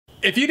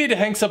If you need to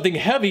hang something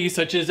heavy,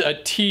 such as a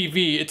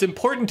TV, it's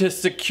important to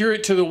secure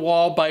it to the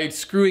wall by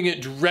screwing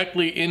it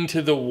directly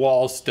into the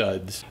wall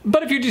studs.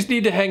 But if you just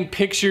need to hang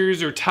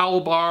pictures or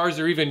towel bars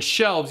or even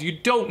shelves, you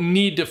don't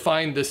need to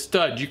find the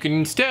stud. You can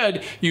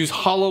instead use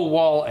hollow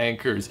wall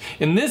anchors.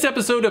 In this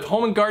episode of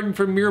Home and Garden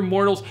for Mere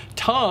Mortals,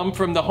 Tom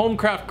from the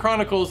Homecraft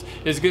Chronicles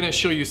is going to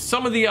show you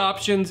some of the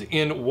options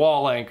in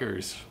wall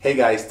anchors. Hey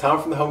guys,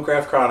 Tom from the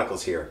Homecraft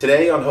Chronicles here.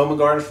 Today on Home and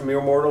Garden for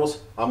Mere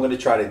Mortals, I'm going to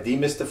try to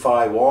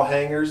demystify wall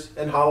hangers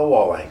and hollow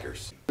wall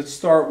anchors. Let's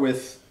start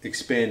with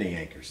expanding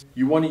anchors.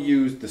 You want to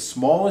use the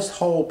smallest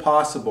hole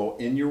possible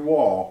in your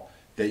wall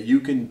that you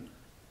can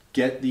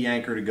get the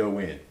anchor to go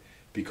in,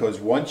 because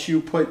once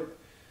you put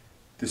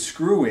the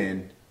screw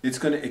in, it's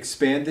going to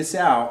expand this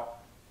out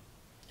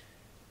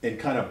and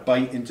kind of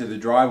bite into the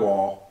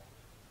drywall,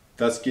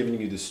 thus giving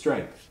you the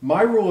strength.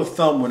 My rule of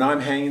thumb when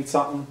I'm hanging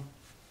something,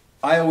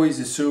 I always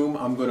assume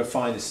I'm going to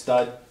find a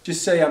stud.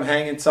 Just say I'm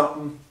hanging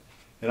something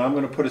and I'm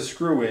going to put a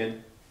screw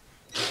in.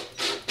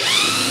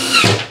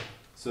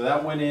 So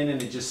that went in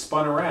and it just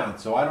spun around,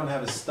 so I don't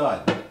have a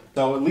stud.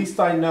 So at least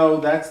I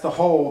know that's the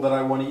hole that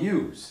I want to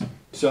use.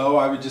 So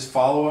I would just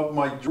follow up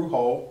my drill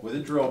hole with a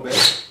drill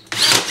bit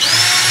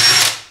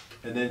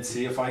and then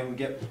see if I can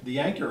get the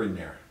anchor in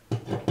there.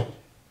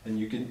 And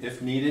you can,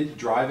 if needed,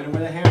 drive it in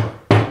with a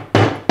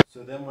hammer.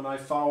 So then when I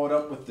follow it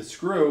up with the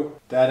screw,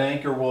 that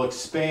anchor will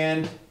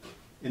expand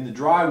in the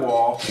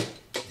drywall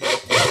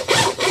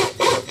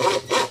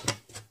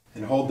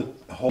and hold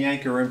the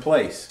anchor in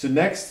place. So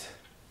next,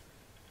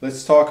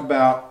 let's talk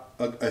about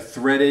a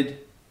threaded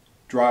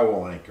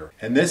drywall anchor.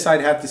 And this,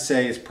 I'd have to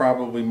say, is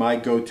probably my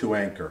go-to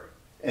anchor.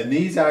 And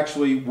these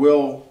actually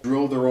will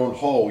drill their own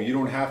hole. You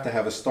don't have to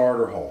have a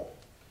starter hole.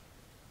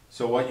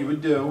 So what you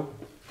would do,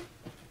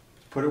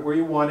 put it where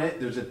you want it.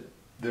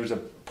 There's a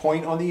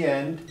point on the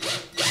end.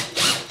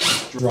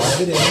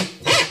 Drive it in.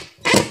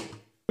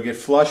 You'll get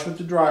flush with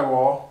the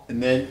drywall,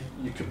 and then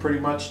you can pretty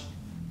much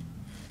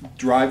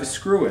drive a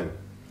screw in.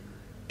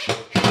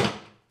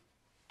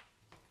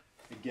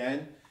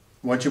 Again,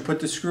 once you put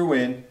the screw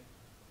in,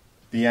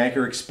 the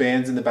anchor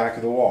expands in the back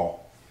of the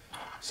wall.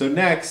 So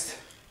next,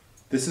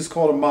 this is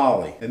called a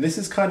molly, and this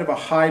is kind of a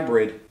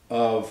hybrid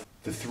of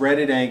the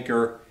threaded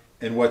anchor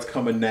and what's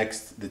coming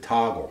next, the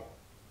toggle.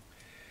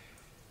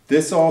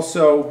 This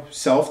also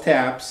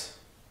self-taps.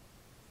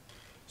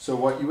 So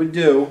what you would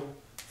do,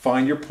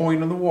 find your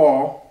point on the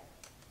wall.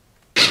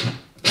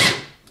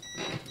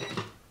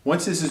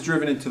 Once this is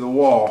driven into the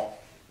wall,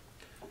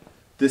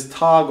 this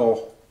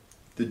toggle,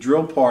 the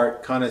drill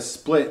part, kind of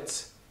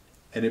splits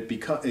and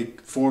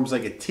it forms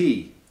like a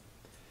T.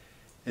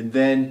 And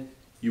then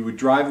you would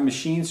drive a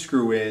machine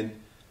screw in.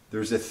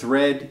 There's a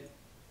thread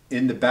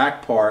in the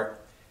back part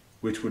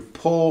which would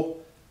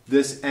pull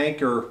this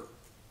anchor,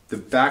 the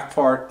back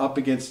part, up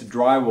against the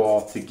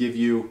drywall to give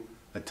you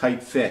a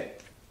tight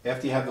fit.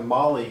 After you have the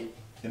molly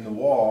in the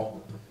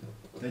wall,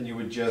 then you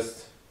would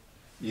just,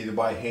 either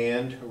by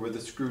hand or with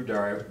a screw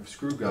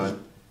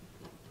gun,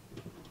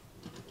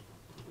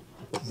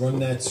 run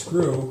that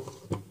screw,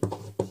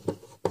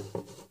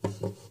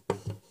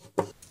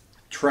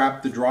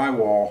 trap the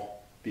drywall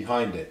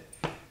behind it.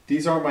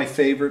 These aren't my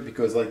favorite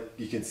because, like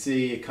you can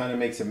see, it kind of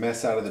makes a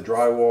mess out of the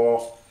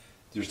drywall.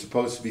 They're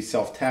supposed to be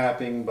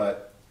self-tapping,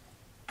 but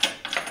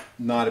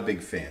not a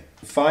big fan.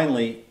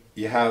 Finally,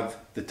 you have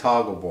the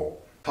toggle bolt.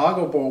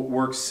 Toggle bolt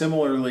works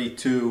similarly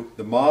to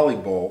the molly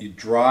bolt. You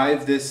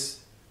drive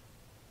this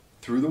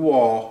through the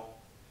wall,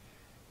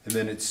 and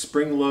then it's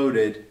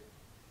spring-loaded,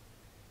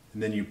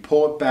 and then you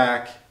pull it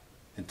back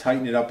and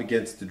tighten it up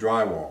against the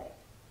drywall.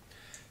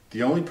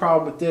 The only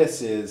problem with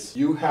this is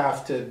you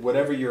have to,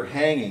 whatever you're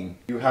hanging,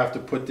 you have to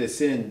put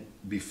this in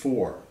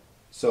before.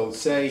 So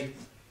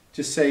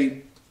just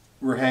say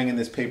we're hanging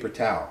this paper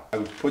towel. I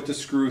would put the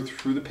screw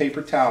through the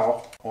paper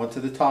towel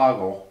onto the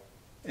toggle,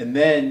 and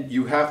then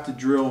you have to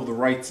drill the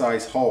right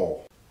size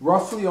hole.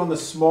 Roughly on the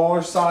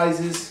smaller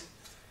sizes,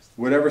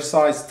 whatever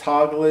size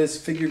toggle is,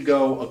 figure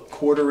go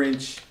 1/4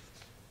 inch.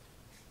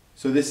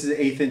 So this is an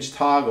 1/8 inch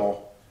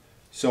toggle.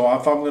 So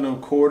if I'm going to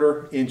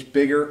 1/4 inch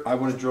bigger, I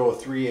want to drill a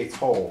 3/8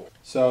 hole.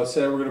 So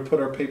say we're going to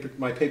put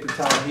my paper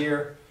towel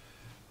here.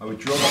 I would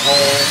drill the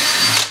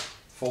hole,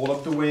 fold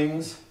up the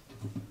wings,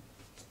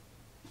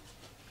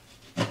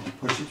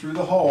 push it through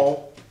the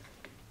hole,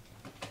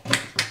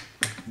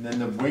 and then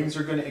the wings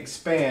are going to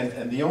expand.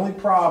 And the only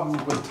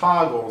problem with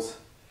toggles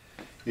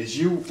is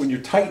when you're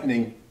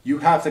tightening, you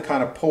have to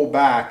kind of pull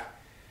back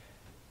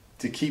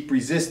to keep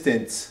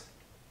resistance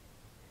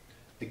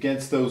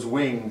against those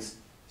wings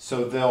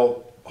so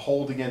they'll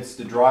hold against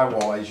the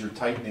drywall as you're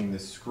tightening the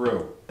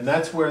screw. And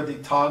that's where the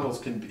toggles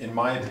can, in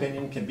my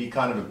opinion, can be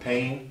kind of a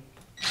pain.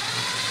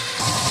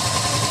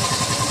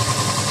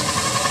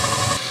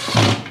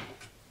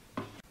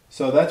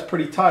 So that's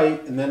pretty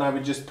tight, and then I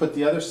would just put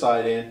the other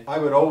side in. I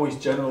would always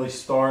generally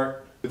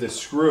start with a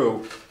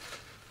screw,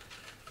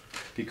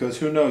 because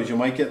who knows, you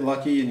might get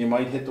lucky and you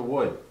might hit the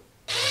wood.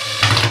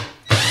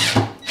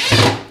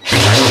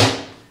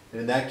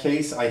 And in that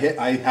case, I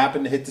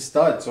happen to hit the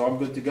stud, so I'm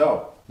good to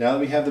go. Now that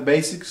we have the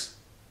basics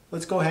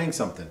let's go hang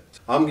something.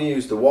 I'm going to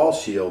use the wall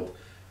shield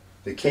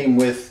that came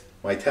with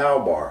my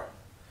towel bar.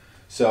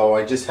 So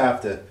I just have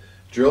to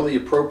drill the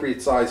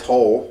appropriate size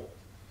hole,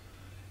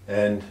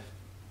 and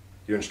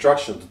your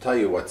instructions will tell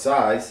you what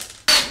size.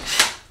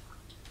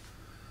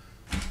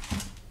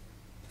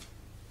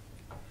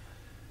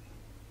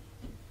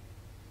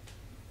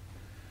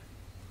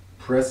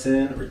 Press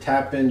in or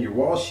tap in your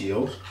wall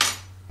shield.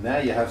 Now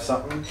you have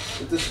something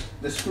that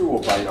the screw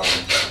will bite on.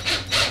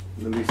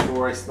 And then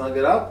before I snug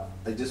it up,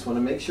 I just want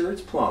to make sure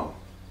it's plumb.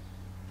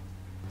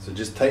 So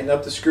just tighten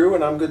up the screw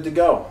and I'm good to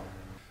go.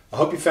 I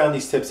hope you found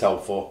these tips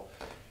helpful.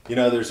 You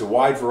know, there's a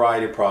wide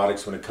variety of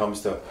products when it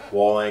comes to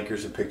wall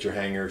anchors and picture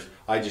hangers.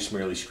 I just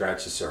merely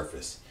scratched the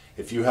surface.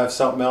 If you have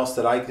something else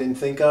that I didn't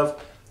think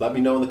of, let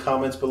me know in the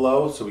comments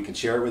below so we can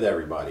share it with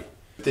everybody.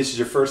 If this is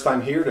your first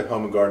time here to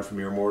Home and Garden for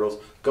Mere Mortals,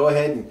 go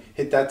ahead and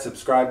hit that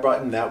subscribe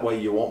button. That way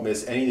you won't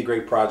miss any of the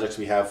great projects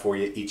we have for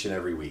you each and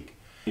every week.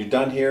 When you're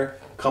done here,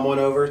 come on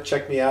over,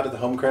 check me out at the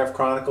Homecraft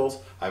Chronicles.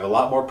 I have a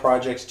lot more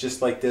projects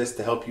just like this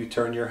to help you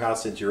turn your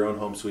house into your own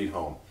home sweet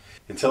home.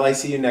 Until I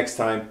see you next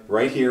time,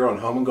 right here on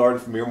Home and Garden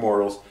for Mere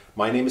Mortals,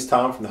 my name is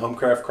Tom from the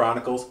Homecraft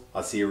Chronicles.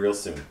 I'll see you real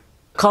soon.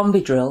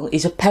 Combi drill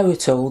is a power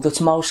tool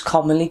that's most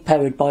commonly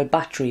powered by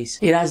batteries.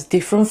 It has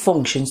different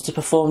functions to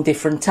perform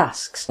different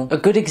tasks. A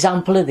good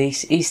example of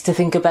this is to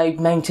think about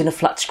mounting a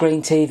flat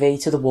screen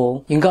TV to the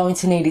wall. You're going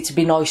to need it to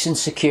be nice and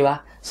secure,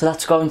 so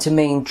that's going to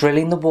mean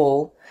drilling the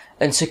wall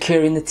and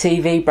securing the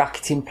TV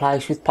bracket in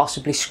place with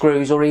possibly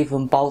screws or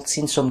even bolts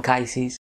in some cases.